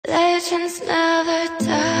legends never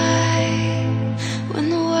die when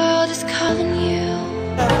the world is calling you.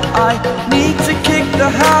 I need to kick the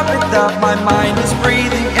habit that my mind is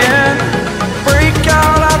breathing in. Break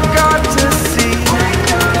out, I've got to see.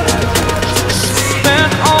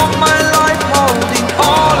 Spent all my life holding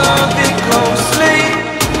all of it closely.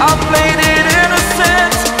 I played it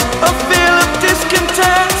innocent, a feel of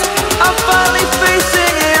discontent. I'm finally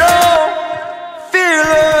facing it all,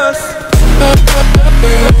 fearless.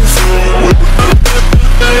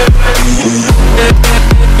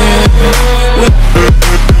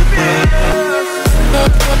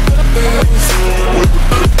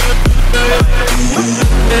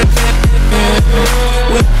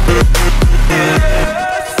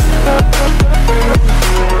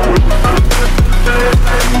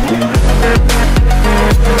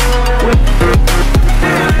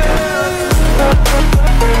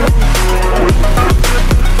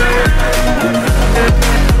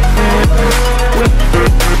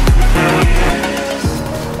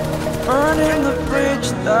 Burning the bridge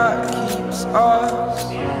that keeps us.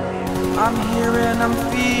 I'm here and I'm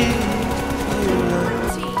feeling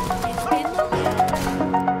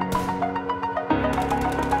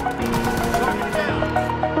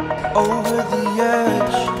over the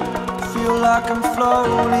edge. Feel like I'm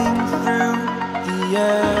floating through the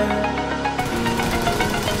air.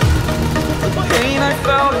 The pain I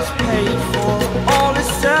felt is paid for, all is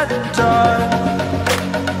said and done.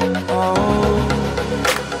 Oh,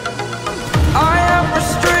 I am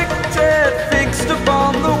restricted, fixed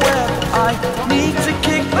upon the web. I need to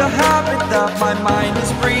kick the habit that my mind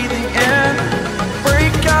is breathing in.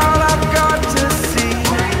 Break out, I've got to see.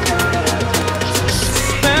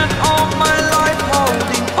 Spent all my life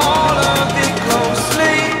holding all of it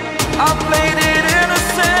closely. I played it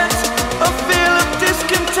innocent, a feel of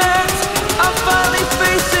discontent. I'm finally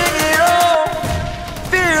facing it all,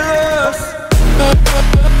 fearless.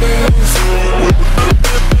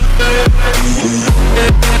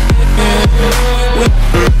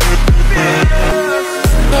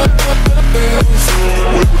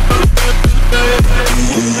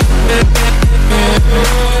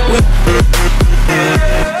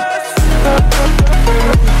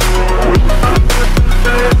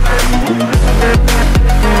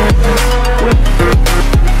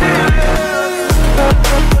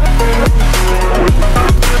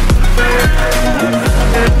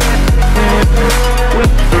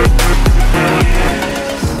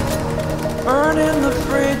 Burning the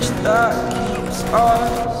bridge that keeps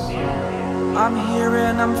us. I'm here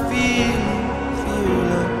and I'm feeling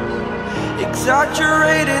fearless.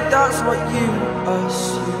 Exaggerated, that's what you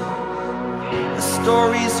assume. The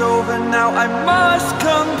story's over now, I must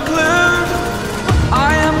conclude.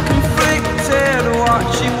 I am conflicted,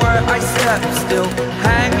 watching where I step still,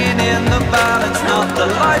 hanging in the balance. Not the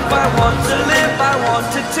life I want to live, I want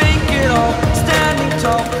to take it